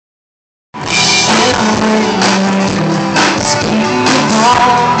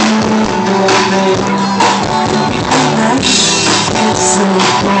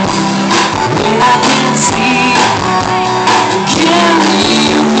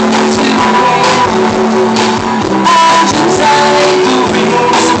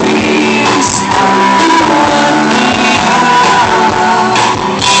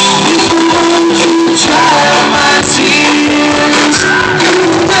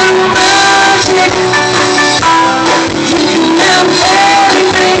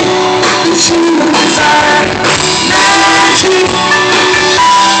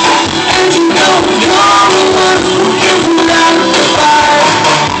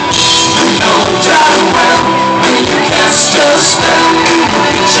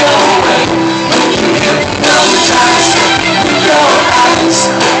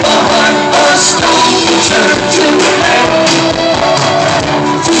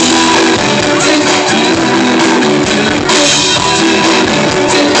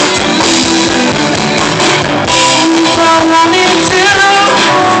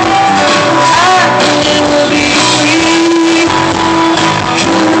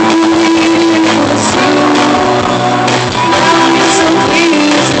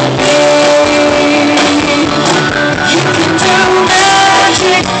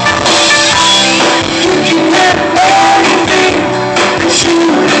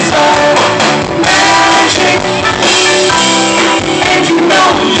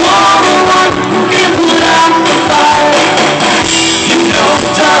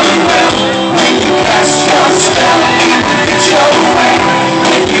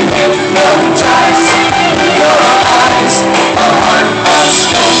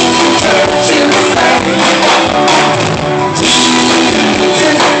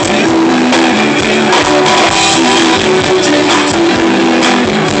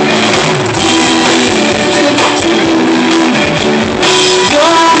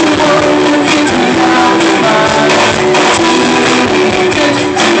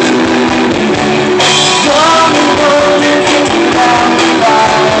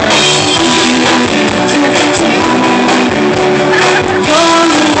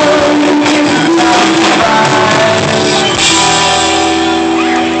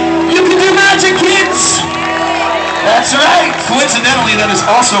Coincidentally, that is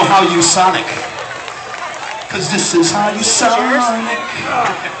also how you sonic. Because this is how you sonic.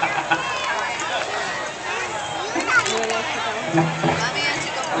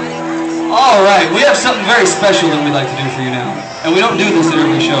 All right, we have something very special that we'd like to do for you now. And we don't do this at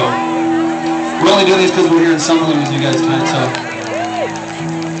every show. We're only doing this because we're here in Summerlin with you guys tonight, so.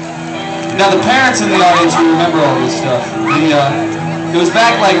 Now the parents in the audience will remember all this stuff. It was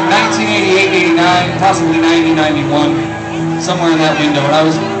back like 1988, 89, possibly 90, 91, somewhere in that window. And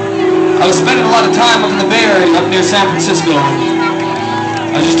I was spending a lot of time up in the Bay Area, up near San Francisco.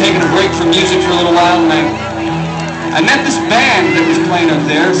 I was just taking a break from music for a little while, and I met this band that was playing up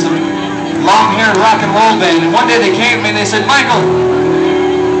there, some long-haired rock and roll band. And one day they came to me and they said, "Michael,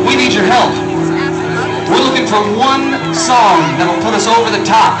 we need your help. We're looking for one song that'll put us over the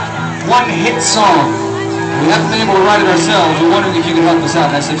top, one hit song. We haven't been able to write it ourselves. We're wondering if you could help us out."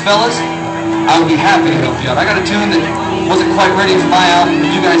 And I said, "Fellas, I would be happy to help you out. I got a tune that wasn't quite ready for my album,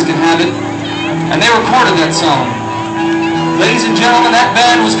 but you guys can have it." And they recorded that song. Ladies and gentlemen, that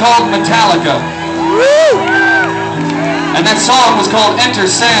band was called Metallica. And that song was called Enter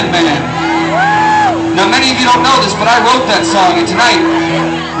Sandman. Now many of you don't know this, but I wrote that song, and tonight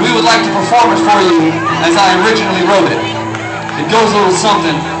we would like to perform it for you as I originally wrote it. It goes a little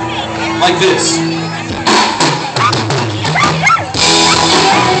something like this.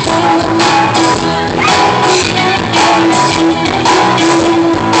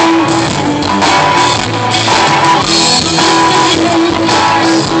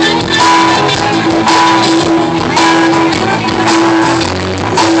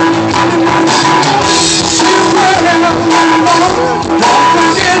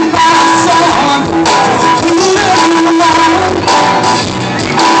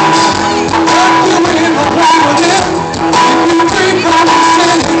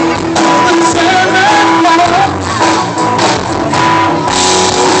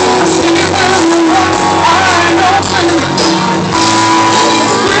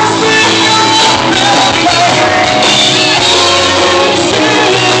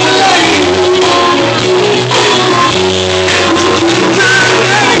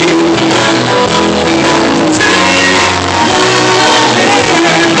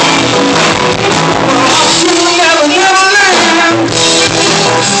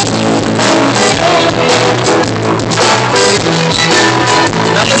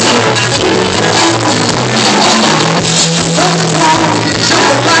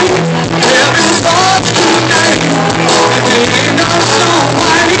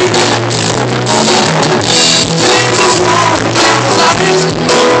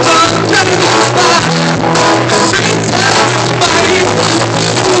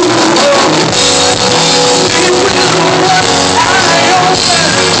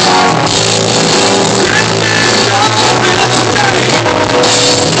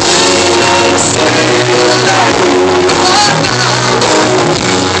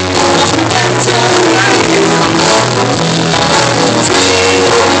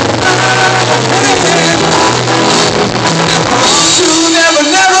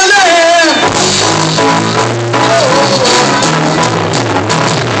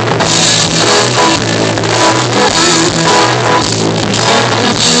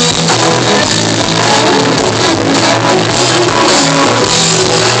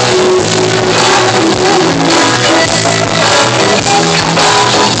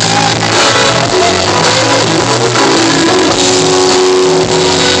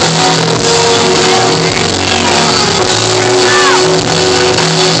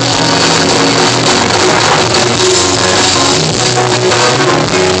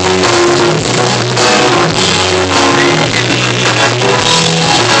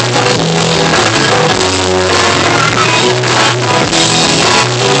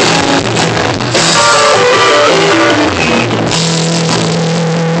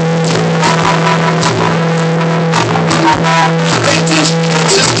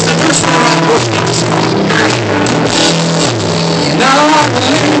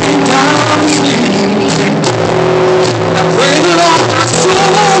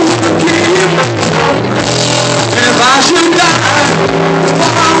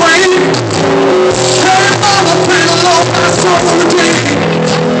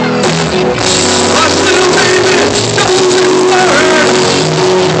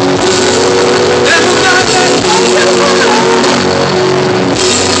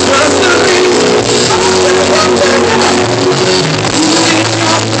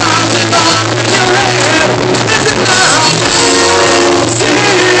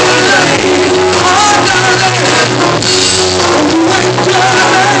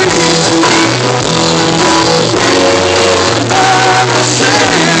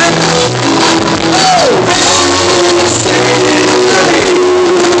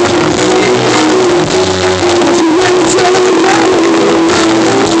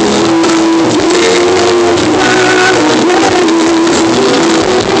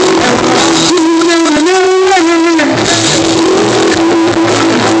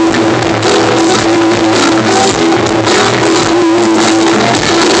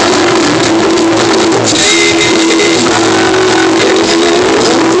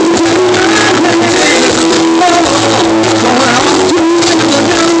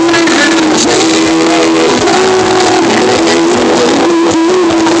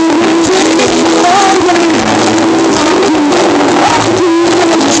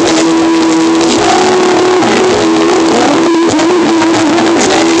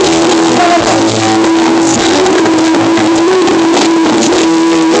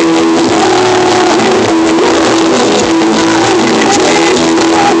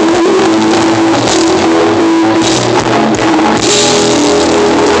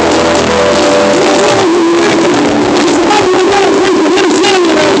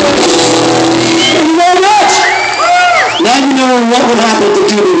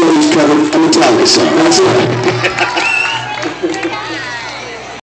 song. That's it.